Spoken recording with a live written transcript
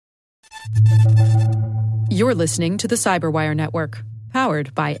You're listening to the Cyberwire Network,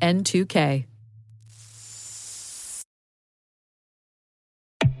 powered by N2K.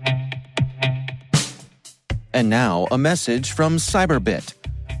 And now, a message from Cyberbit.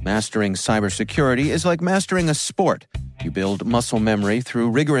 Mastering cybersecurity is like mastering a sport. You build muscle memory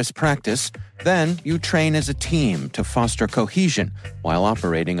through rigorous practice, then you train as a team to foster cohesion while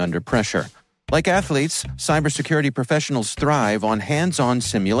operating under pressure. Like athletes, cybersecurity professionals thrive on hands-on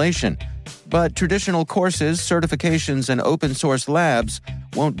simulation. But traditional courses, certifications, and open-source labs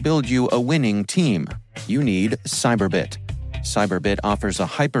won't build you a winning team. You need Cyberbit. Cyberbit offers a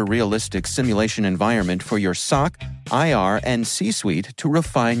hyper-realistic simulation environment for your SOC, IR, and C-suite to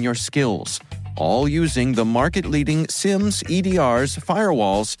refine your skills, all using the market-leading SIMs, EDRs,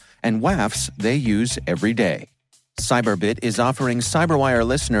 firewalls, and WAFs they use every day. Cyberbit is offering Cyberwire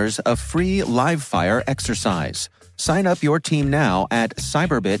listeners a free live-fire exercise. Sign up your team now at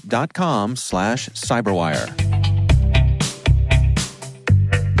cyberbit.com/cyberwire.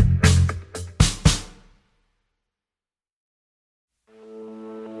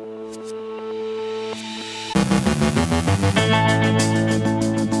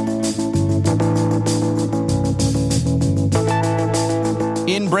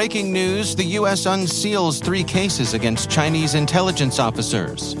 In breaking news, the U.S. unseals 3 cases against Chinese intelligence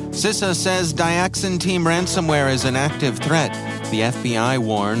officers. CISA says Diaxin Team ransomware is an active threat. The FBI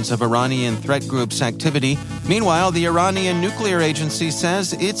warns of Iranian threat group's activity. Meanwhile, the Iranian nuclear agency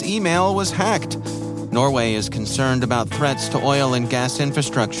says its email was hacked. Norway is concerned about threats to oil and gas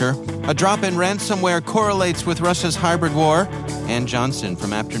infrastructure. A drop in ransomware correlates with Russia's hybrid war. Ann Johnson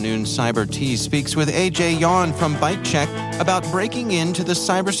from Afternoon Cyber Tea speaks with AJ Yawn from ByteCheck about breaking into the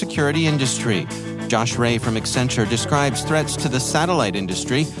cybersecurity industry. Josh Ray from Accenture describes threats to the satellite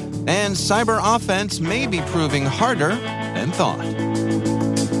industry. And cyber offense may be proving harder than thought.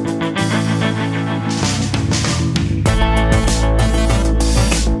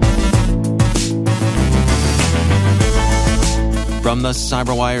 From the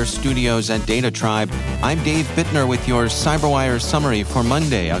Cyberwire studios at Data Tribe, I'm Dave Bittner with your Cyberwire summary for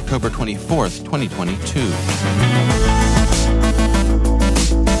Monday, October 24th, 2022.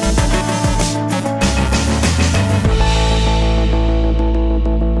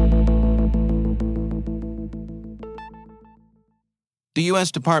 The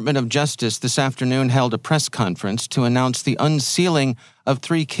U.S. Department of Justice this afternoon held a press conference to announce the unsealing of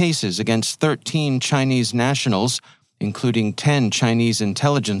 3 cases against 13 Chinese nationals, including 10 Chinese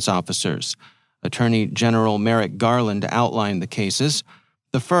intelligence officers. Attorney General Merrick Garland outlined the cases.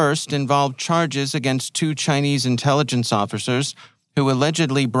 The first involved charges against 2 Chinese intelligence officers who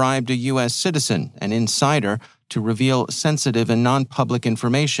allegedly bribed a U.S. citizen, an insider, to reveal sensitive and non-public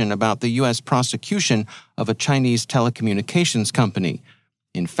information about the U.S. prosecution of a Chinese telecommunications company.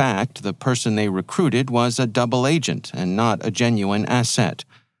 In fact, the person they recruited was a double agent and not a genuine asset.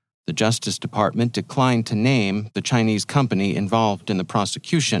 The Justice Department declined to name the Chinese company involved in the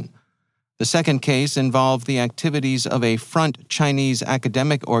prosecution. The second case involved the activities of a front Chinese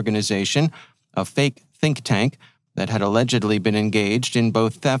academic organization, a fake think tank, that had allegedly been engaged in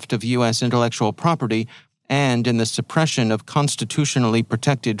both theft of U.S. intellectual property and in the suppression of constitutionally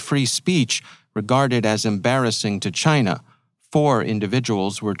protected free speech regarded as embarrassing to China. 4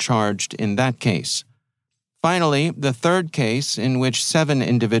 individuals were charged in that case. Finally, the third case, in which 7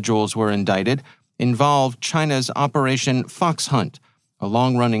 individuals were indicted, involved China's Operation Fox Hunt, a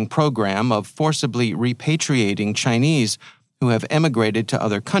long-running program of forcibly repatriating Chinese who have emigrated to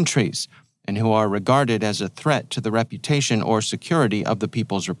other countries and who are regarded as a threat to the reputation or security of the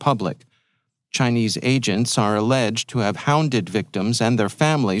People's Republic. Chinese agents are alleged to have hounded victims and their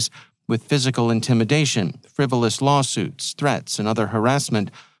families with physical intimidation, frivolous lawsuits, threats, and other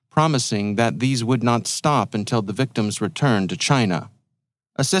harassment, promising that these would not stop until the victims returned to China.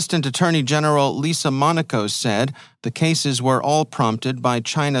 Assistant Attorney General Lisa Monaco said the cases were all prompted by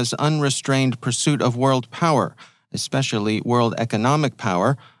China's unrestrained pursuit of world power, especially world economic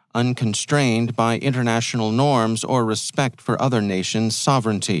power, unconstrained by international norms or respect for other nations'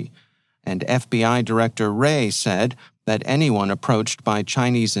 sovereignty. And FBI Director Wray said that anyone approached by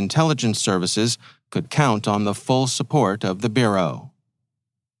Chinese intelligence services could count on the full support of the Bureau.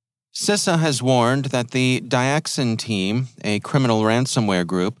 CISA has warned that the Diaxin Team, a criminal ransomware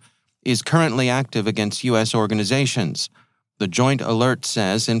group, is currently active against U.S. organizations. The joint alert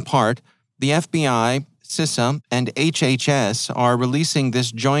says, in part, the FBI, CISA, and HHS are releasing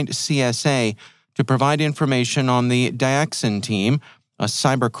this joint CSA to provide information on the Diaxin Team, a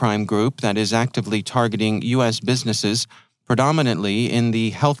cybercrime group that is actively targeting U.S. businesses, predominantly in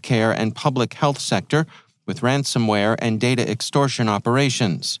the healthcare and public health sector, with ransomware and data extortion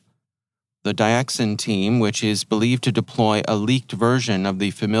operations. The Diaxin team, which is believed to deploy a leaked version of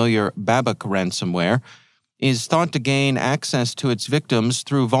the familiar Babak ransomware, is thought to gain access to its victims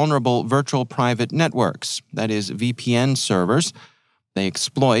through vulnerable virtual private networks, that is, VPN servers. They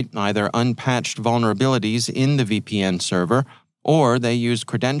exploit either unpatched vulnerabilities in the VPN server, or they use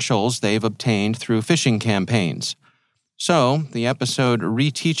credentials they've obtained through phishing campaigns. So, the episode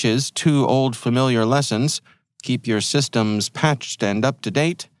reteaches two old familiar lessons: keep your systems patched and up to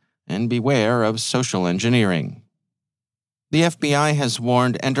date, and beware of social engineering. The FBI has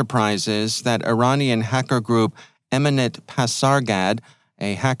warned enterprises that Iranian hacker group Eminat Pasargad,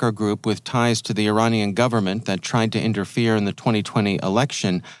 a hacker group with ties to the Iranian government that tried to interfere in the 2020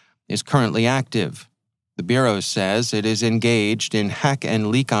 election, is currently active. The Bureau says it is engaged in hack and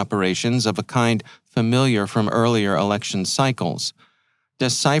leak operations of a kind familiar from earlier election cycles.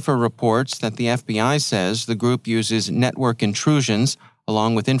 Decipher reports that the FBI says the group uses network intrusions,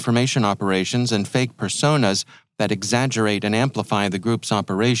 along with information operations and fake personas that exaggerate and amplify the group's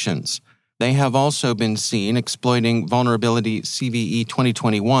operations. They have also been seen exploiting vulnerability CVE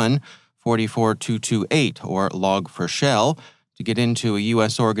 2021-44228, or Log4Shell, to get into a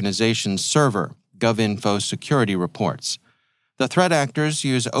U.S. organization's server, GovInfo Security reports. The threat actors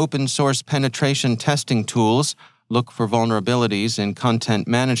use open-source penetration testing tools, look for vulnerabilities in content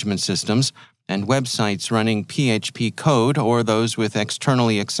management systems, and websites running PHP code or those with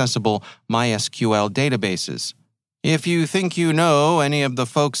externally accessible MySQL databases. If you think you know any of the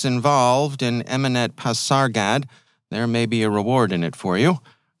folks involved in Eminat Pasargad, there may be a reward in it for you.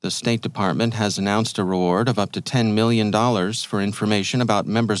 The State Department has announced a reward of up to $10 million for information about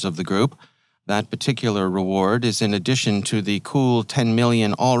members of the group. That particular reward is in addition to the cool $10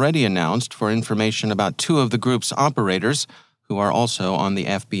 million already announced for information about two of the group's operators, who are also on the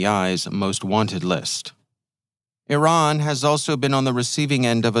FBI's most wanted list. Iran has also been on the receiving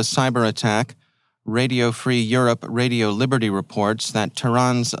end of a cyber attack. Radio Free Europe Radio Liberty reports that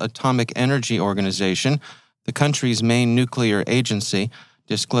Tehran's Atomic Energy Organization, the country's main nuclear agency,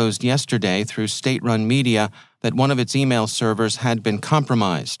 disclosed yesterday through state-run media that one of its email servers had been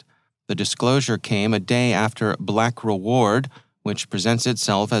compromised. The disclosure came a day after Black Reward, which presents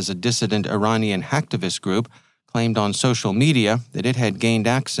itself as a dissident Iranian hacktivist group, claimed on social media that it had gained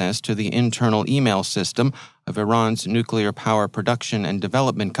access to the internal email system of Iran's nuclear power production and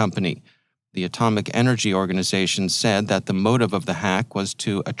development company. The Atomic Energy Organization said that the motive of the hack was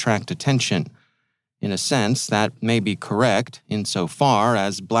to attract attention. In a sense, that may be correct, insofar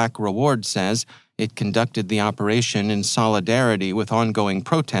as Black Reward says it conducted the operation in solidarity with ongoing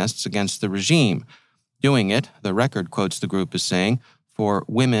protests against the regime, doing it, the record quotes the group as saying, for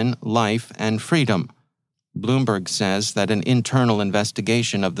women, life, and freedom. Bloomberg says that an internal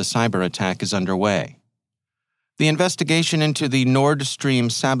investigation of the cyber attack is underway. The investigation into the Nord Stream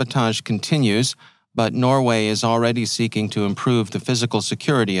sabotage continues, but Norway is already seeking to improve the physical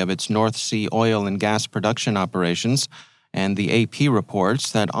security of its North Sea oil and gas production operations, and the AP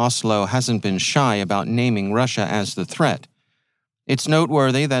reports that Oslo hasn't been shy about naming Russia as the threat. It's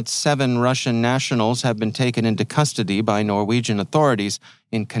noteworthy that 7 Russian nationals have been taken into custody by Norwegian authorities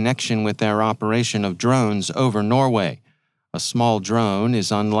in connection with their operation of drones over Norway. A small drone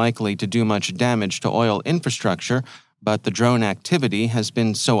is unlikely to do much damage to oil infrastructure, but the drone activity has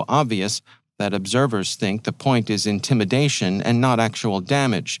been so obvious that observers think the point is intimidation and not actual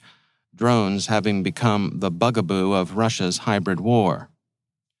damage, drones having become the bugaboo of Russia's hybrid war.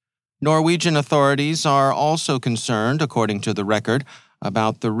 Norwegian authorities are also concerned, according to the record,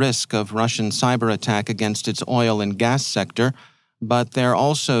 about the risk of Russian cyber attack against its oil and gas sector, but there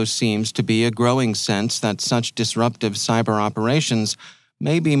also seems to be a growing sense that such disruptive cyber operations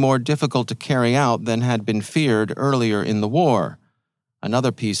may be more difficult to carry out than had been feared earlier in the war.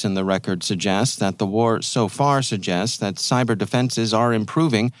 Another piece in the record suggests that the war so far suggests that cyber defenses are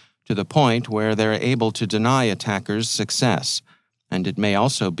improving to the point where they're able to deny attackers success. And it may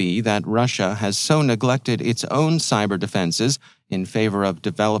also be that Russia has so neglected its own cyber defenses in favor of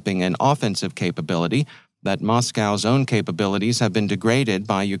developing an offensive capability that Moscow's own capabilities have been degraded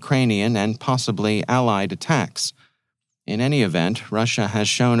by Ukrainian and possibly Allied attacks. In any event, Russia has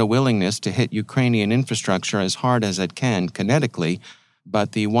shown a willingness to hit Ukrainian infrastructure as hard as it can kinetically,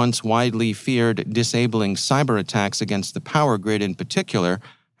 but the once widely feared disabling cyber attacks against the power grid in particular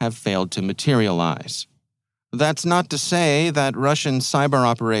have failed to materialize. That's not to say that Russian cyber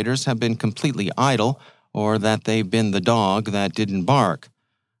operators have been completely idle or that they've been the dog that didn't bark.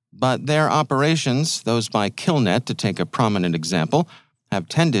 But their operations, those by Killnet to take a prominent example, have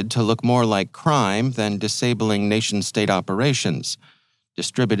tended to look more like crime than disabling nation-state operations.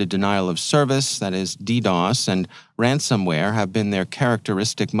 Distributed denial of service, that is DDoS, and ransomware have been their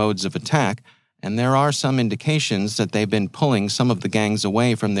characteristic modes of attack, and there are some indications that they've been pulling some of the gangs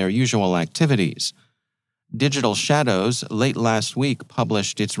away from their usual activities. Digital Shadows late last week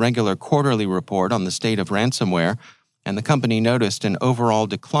published its regular quarterly report on the state of ransomware, and the company noticed an overall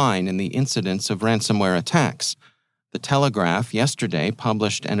decline in the incidence of ransomware attacks. The Telegraph yesterday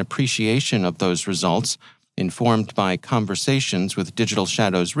published an appreciation of those results, informed by conversations with Digital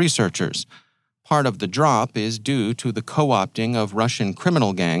Shadows researchers. Part of the drop is due to the co-opting of Russian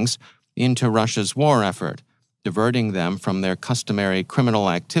criminal gangs into Russia's war effort, diverting them from their customary criminal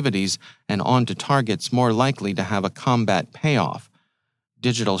activities and onto targets more likely to have a combat payoff.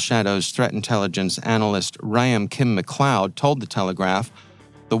 Digital Shadows threat intelligence analyst Ryan Kim McLeod told The Telegraph,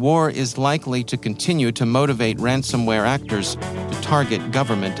 "The war is likely to continue to motivate ransomware actors to target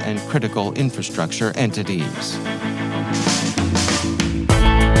government and critical infrastructure entities."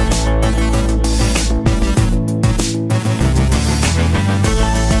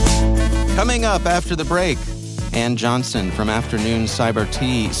 Coming up after the break, Ann Johnson from Afternoon Cyber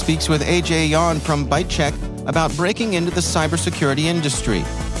Tea speaks with AJ Yan from ByteCheck about breaking into the cybersecurity industry.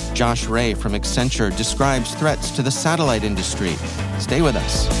 Josh Ray from Accenture describes threats to the satellite industry. Stay with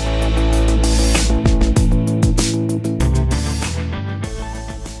us.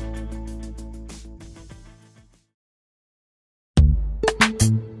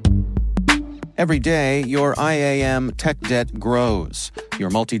 Every day, your IAM tech debt grows.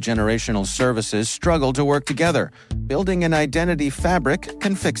 Your multi-generational services struggle to work together. Building an identity fabric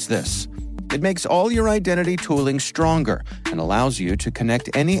can fix this. It makes all your identity tooling stronger and allows you to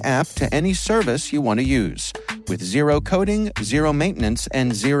connect any app to any service you want to use, with zero coding, zero maintenance,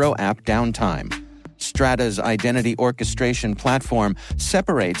 and zero app downtime. Strata's identity orchestration platform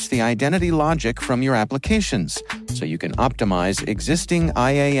separates the identity logic from your applications, so you can optimize existing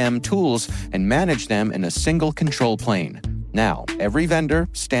IAM tools and manage them in a single control plane. Now, every vendor,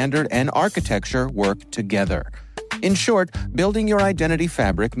 standard, and architecture work together. In short, building your identity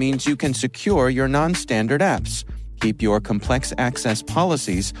fabric means you can secure your non-standard apps, keep your complex access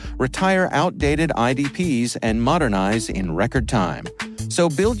policies, retire outdated IDPs, and modernize in record time. So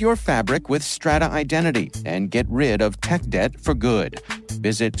build your fabric with Strata Identity and get rid of tech debt for good.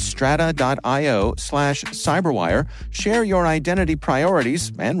 Visit strata.io/cyberwire, share your identity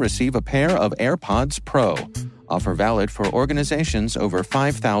priorities, and receive a pair of AirPods Pro. Offer valid for organizations over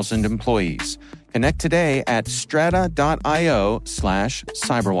 5,000 employees. Connect today at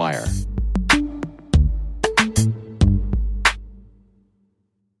strata.io/cyberwire.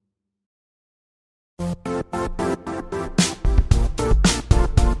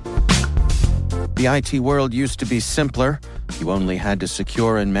 The IT world used to be simpler. You only had to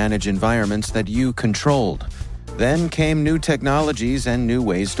secure and manage environments that you controlled. Then came new technologies and new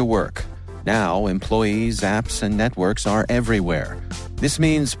ways to work. Now, employees, apps, and networks are everywhere. This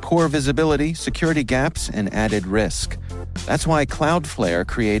means poor visibility, security gaps, and added risk. That's why Cloudflare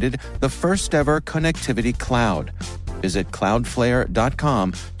created the first-ever connectivity cloud. Visit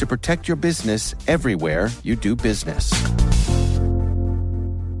cloudflare.com to protect your business everywhere you do business.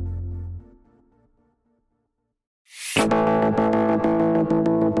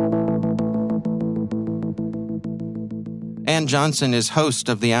 Ann Johnson is host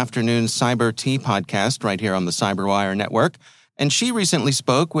of the Afternoon Cyber Tea podcast right here on the CyberWire Network, and she recently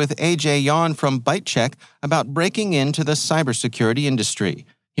spoke with AJ Yan from ByteCheck about breaking into the cybersecurity industry.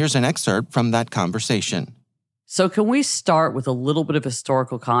 Here's an excerpt from that conversation. So can we start with a little bit of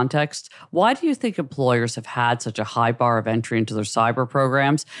historical context? Why do you think employers have had such a high bar of entry into their cyber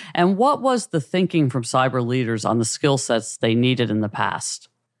programs? And what was the thinking from cyber leaders on the skill sets they needed in the past?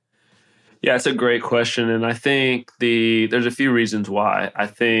 Yeah, it's a great question. And I think there's a few reasons why. I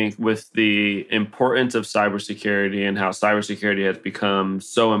think with the importance of cybersecurity and how cybersecurity has become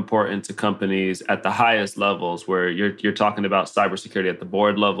so important to companies at the highest levels, where you're talking about cybersecurity at the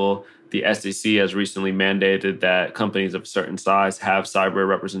board level. The SEC has recently mandated that companies of a certain size have cyber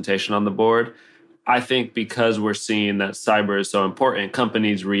representation on the board. I think because we're seeing that cyber is so important,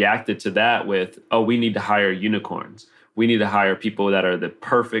 companies reacted to that with, we need to hire unicorns. We need to hire people that are the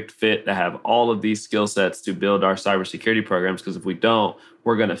perfect fit, that have all of these skill sets to build our cybersecurity programs, because if we don't,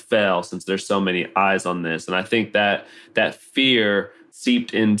 we're going to fail since there's so many eyes on this. And I think that fear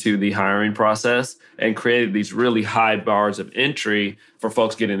seeped into the hiring process and created these really high bars of entry for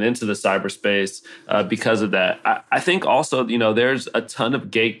folks getting into the cyberspace because of that. I think also, there's a ton of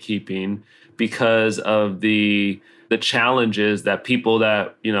gatekeeping because of the the challenges that people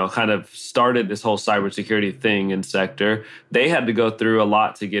that, kind of started this whole cybersecurity thing and sector, they had to go through a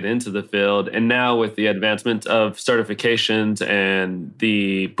lot to get into the field. And now with the advancement of certifications and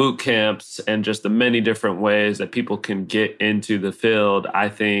the boot camps and just the many different ways that people can get into the field, I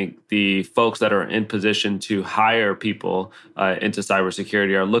think the folks that are in position to hire people into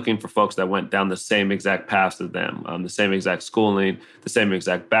cybersecurity are looking for folks that went down the same exact path as them, the same exact schooling, the same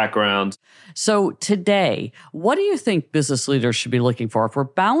exact backgrounds. So today, what do you think business leaders should be looking for? If we're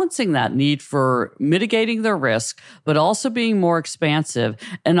balancing that need for mitigating their risk, but also being more expansive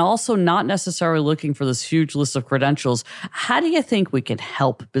and also not necessarily looking for this huge list of credentials, how do you think we can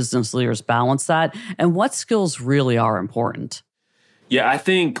help business leaders balance that? And what skills really are important? Yeah, I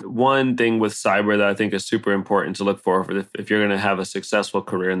think one thing with cyber that I think is super important to look for if you're going to have a successful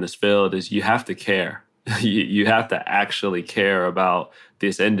career in this field is you have to care. You have to actually care about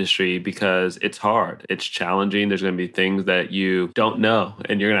this industry because it's hard. It's challenging. There's going to be things that you don't know,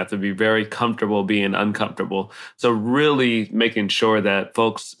 and you're going to have to be very comfortable being uncomfortable. So really making sure that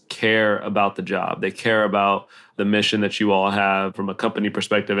folks care about the job. They care about the mission that you all have from a company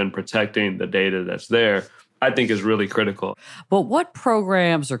perspective and protecting the data that's there, I think is really critical. But what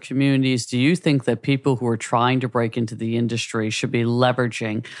programs or communities do you think that people who are trying to break into the industry should be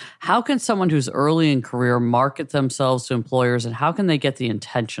leveraging? How can someone who's early in career market themselves to employers, and how can they get the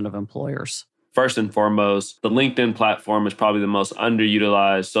attention of employers? First and foremost, the LinkedIn platform is probably the most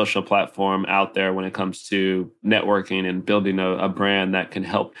underutilized social platform out there when it comes to networking and building a brand that can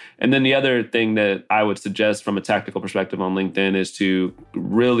help. And then the other thing that I would suggest from a tactical perspective on LinkedIn is to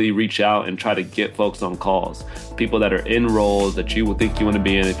really reach out and try to get folks on calls. People that are in roles that you would think you want to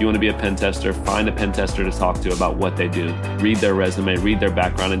be in. If you want to be a pen tester, find a pen tester to talk to about what they do. Read their resume, read their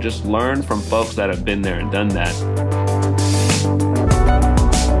background, and just learn from folks that have been there and done that.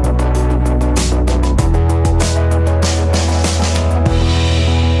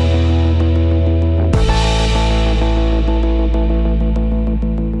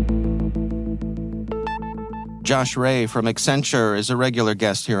 Josh Ray from Accenture is a regular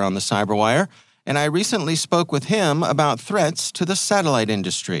guest here on the Cyberwire, and I recently spoke with him about threats to the satellite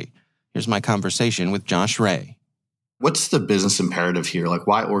industry. Here's my conversation with Josh Ray. What's the business imperative here? Like,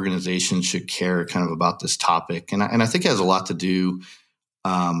 why organizations should care kind of about this topic? And I think it has a lot to do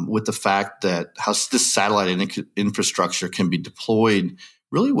with the fact that how this satellite infrastructure can be deployed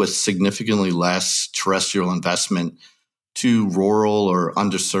really with significantly less terrestrial investment to rural or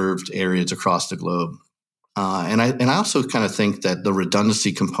underserved areas across the globe. And I also kind of think that the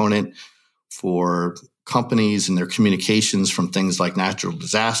redundancy component for companies and their communications from things like natural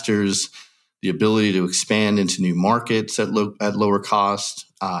disasters, the ability to expand into new markets at lower cost,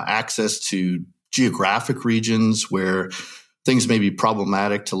 access to geographic regions where things may be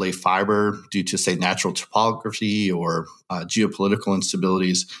problematic to lay fiber due to, say, natural topography or geopolitical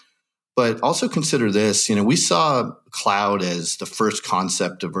instabilities. But also consider this, we saw cloud as the first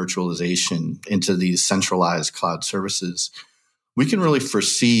concept of virtualization into these centralized cloud services. We can really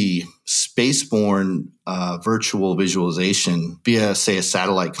foresee spaceborne virtual visualization via, say, a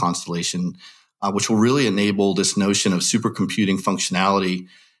satellite constellation, which will really enable this notion of supercomputing functionality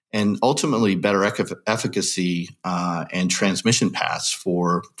and ultimately better efficacy and transmission paths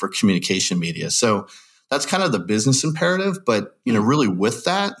for communication media. So that's kind of the business imperative. But really with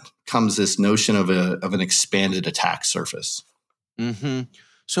that comes this notion of an expanded attack surface. Mm-hmm.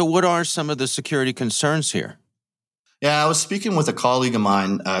 So what are some of the security concerns here? Yeah, I was speaking with a colleague of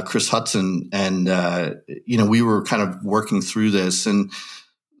mine, Chris Hudson, and we were kind of working through this. And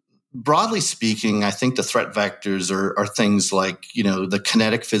broadly speaking, I think the threat vectors are things like the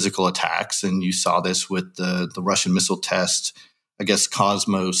kinetic physical attacks, and you saw this with the Russian missile test, I guess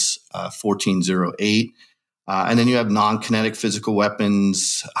Cosmos 1408. And then you have non-kinetic physical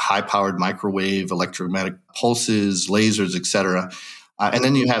weapons, high-powered microwave, electromagnetic pulses, lasers, et cetera. And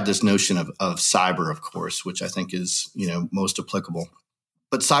then you have this notion of cyber, of course, which I think is most applicable.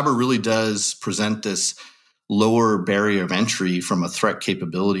 But cyber really does present this lower barrier of entry from a threat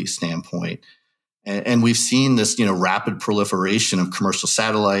capability standpoint. And we've seen this rapid proliferation of commercial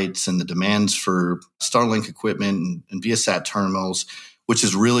satellites and the demands for Starlink equipment and Viasat terminals, which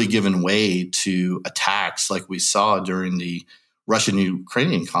has really given way to attacks like we saw during the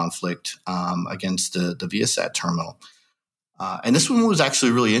Russian-Ukrainian conflict against the Viasat terminal. And this one was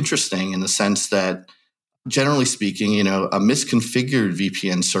actually really interesting in the sense that, generally speaking, a misconfigured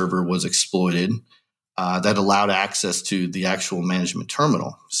VPN server was exploited that allowed access to the actual management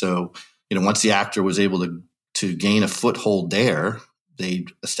terminal. So, once the actor was able to gain a foothold there, they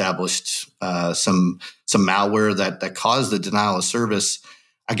established some malware that caused the denial of service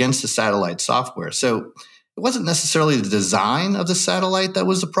against the satellite software. So it wasn't necessarily the design of the satellite that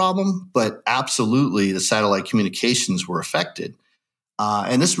was the problem, but absolutely the satellite communications were affected.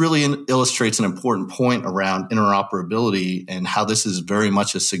 And this really illustrates an important point around interoperability and how this is very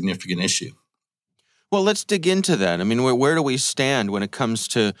much a significant issue. Well, let's dig into that. I mean, where do we stand when it comes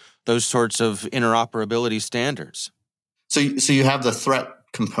to those sorts of interoperability standards? So you have the threat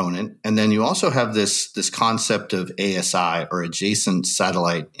component, and then you also have this concept of ASI, or adjacent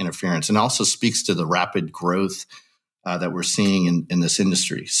satellite interference, and also speaks to the rapid growth that we're seeing in this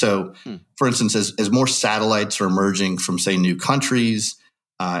industry. So, for instance, as more satellites are emerging from, say, new countries,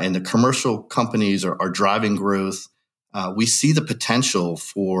 and the commercial companies are driving growth, we see the potential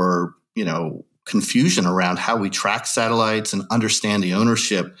for, confusion around how we track satellites and understand the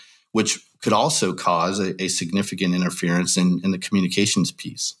ownership, which could also cause a significant interference in the communications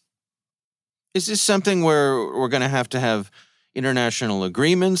piece. Is this something where we're going to have international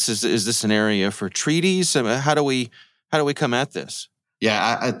agreements? Is this an area for treaties? I mean, how do we come at this?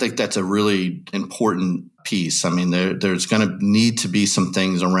 Yeah, I think that's a really important piece. I mean, there's going to need to be some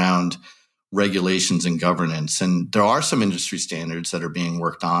things around regulations and governance. And there are some industry standards that are being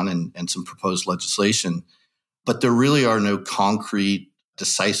worked on and some proposed legislation, but there really are no concrete,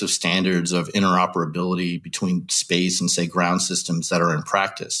 decisive standards of interoperability between space and, say, ground systems that are in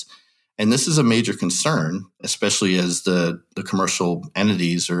practice. And this is a major concern, especially as the commercial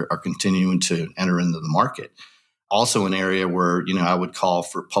entities are continuing to enter into the market. Also an area where, I would call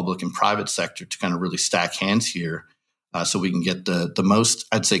for public and private sector to kind of really stack hands here, so we can get the most,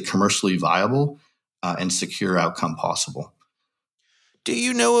 I'd say, commercially viable and secure outcome possible. Do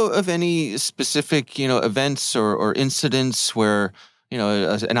you know of any specific, events or incidents where,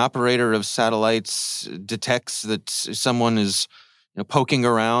 an operator of satellites detects that someone is poking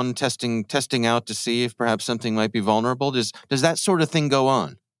around, testing out to see if perhaps something might be vulnerable? Does that sort of thing go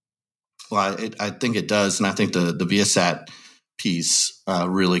on? Well, I think it does, and I think the Viasat piece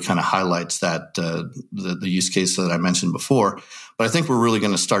really kind of highlights that the use case that I mentioned before. But I think we're really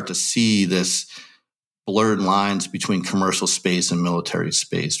going to start to see this blurred lines between commercial space and military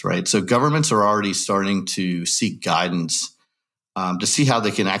space, right? So governments are already starting to seek guidance to see how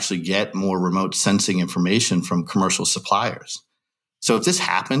they can actually get more remote sensing information from commercial suppliers. So if this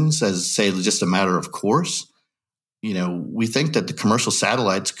happens as, say, just a matter of course, we think that the commercial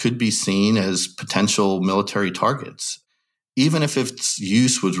satellites could be seen as potential military targets, even if its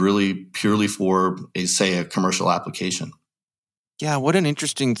use was really purely for, a commercial application. Yeah, what an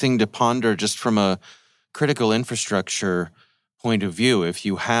interesting thing to ponder just from a critical infrastructure point of view. If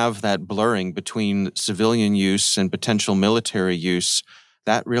you have that blurring between civilian use and potential military use,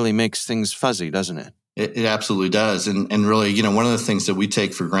 that really makes things fuzzy, doesn't it? It absolutely does. And really, one of the things that we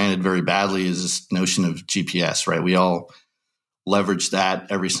take for granted very badly is this notion of GPS, right? We all leverage that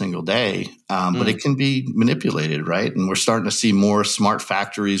every single day, but it can be manipulated, right? And we're starting to see more smart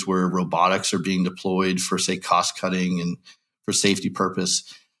factories where robotics are being deployed for, say, cost cutting and for safety purpose.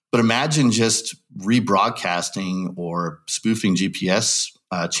 But imagine just rebroadcasting or spoofing GPS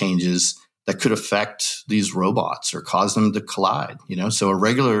changes that could affect these robots or cause them to collide, So a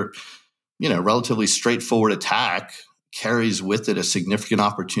regular, relatively straightforward attack carries with it a significant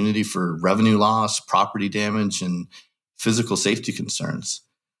opportunity for revenue loss, property damage, and physical safety concerns.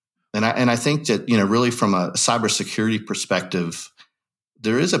 And I think that, really from a cybersecurity perspective,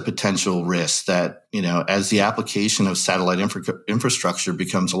 there is a potential risk that, as the application of satellite infrastructure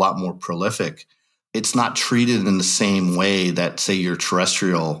becomes a lot more prolific, it's not treated in the same way that, say, your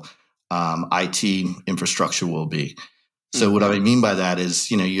terrestrial IT infrastructure will be. So what I mean by that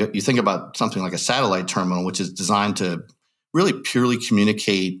is, you think about something like a satellite terminal, which is designed to really purely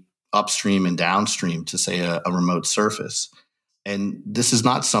communicate upstream and downstream to, say, a remote surface. And this is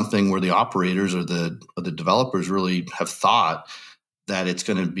not something where the operators or the developers really have thought that it's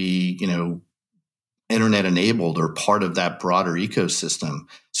going to be, internet enabled or part of that broader ecosystem.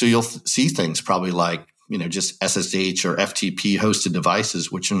 So you'll see things probably like, just SSH or FTP hosted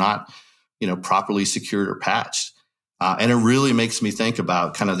devices, which are not, properly secured or patched. And it really makes me think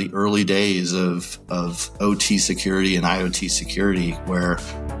about kind of the early days of OT security and IoT security, where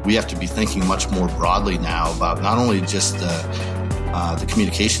we have to be thinking much more broadly now about not only just the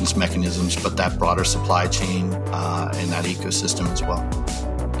communications mechanisms, but that broader supply chain and that ecosystem as well.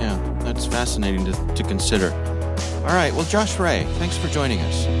 Yeah, that's fascinating to consider. All right, well, Josh Ray, thanks for joining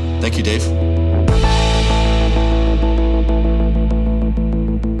us. Thank you, Dave.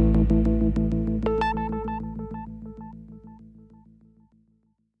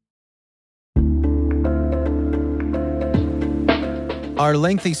 Are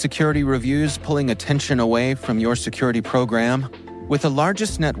lengthy security reviews pulling attention away from your security program? With the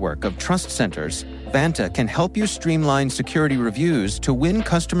largest network of trust centers, Vanta can help you streamline security reviews to win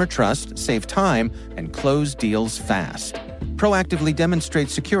customer trust, save time, and close deals fast. Proactively demonstrate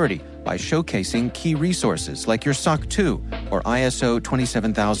security by showcasing key resources like your SOC 2 or ISO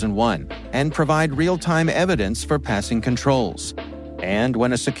 27001 and provide real-time evidence for passing controls. And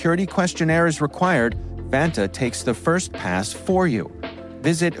when a security questionnaire is required, Vanta takes the first pass for you.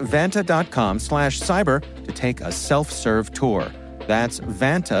 Visit vanta.com/cyber to take a self-serve tour. That's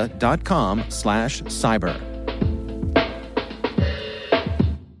vanta.com/cyber.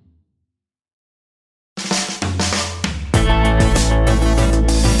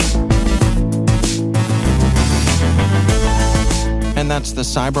 And that's the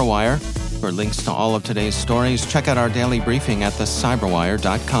Cyberwire. For links to all of today's stories, check out our daily briefing at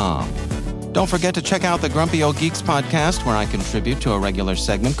thecyberwire.com. Don't forget to check out the Grumpy Old Geeks podcast, where I contribute to a regular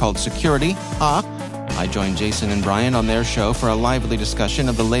segment called Security. I join Jason and Brian on their show for a lively discussion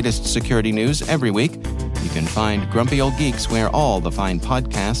of the latest security news every week. You can find Grumpy Old Geeks where all the fine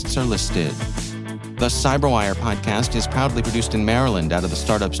podcasts are listed. The Cyberwire podcast is proudly produced in Maryland out of the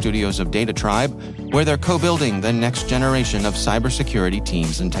startup studios of Data Tribe, where they're co-building the next generation of cybersecurity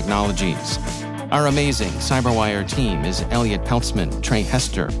teams and technologies. Our amazing Cyberwire team is Elliot Peltzman, Trey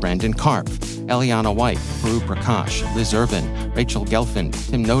Hester, Brandon Karpf, Eliana White, Baru Prakash, Liz Irvin, Rachel Gelfin,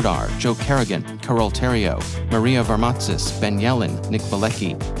 Tim Nodar, Joe Kerrigan, Carol Terrio, Maria Varmatzis, Ben Yellen, Nick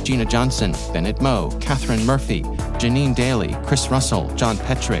Valecki, Gina Johnson, Bennett Moe, Catherine Murphy, Janine Daly, Chris Russell, John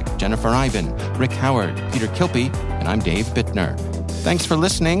Petrick, Jennifer Ivan, Rick Howard, Peter Kilpie, and I'm Dave Bittner. Thanks for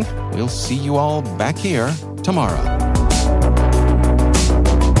listening. We'll see you all back here tomorrow.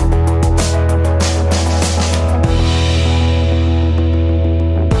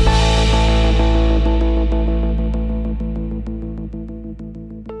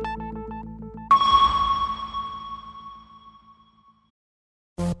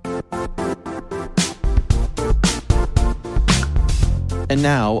 And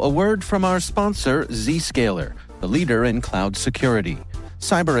now, a word from our sponsor, Zscaler, the leader in cloud security.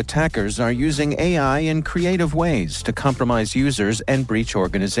 Cyber attackers are using AI in creative ways to compromise users and breach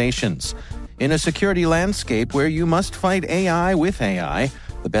organizations. In a security landscape where you must fight AI with AI,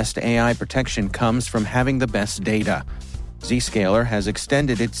 the best AI protection comes from having the best data. Zscaler has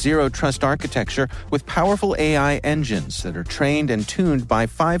extended its Zero Trust architecture with powerful AI engines that are trained and tuned by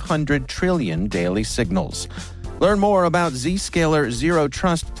 500 trillion daily signals. Learn more about Zscaler Zero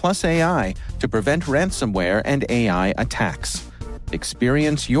Trust Plus AI to prevent ransomware and AI attacks.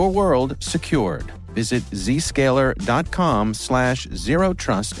 Experience your world secured. Visit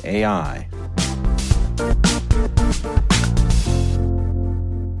zscaler.com/zerotrustai.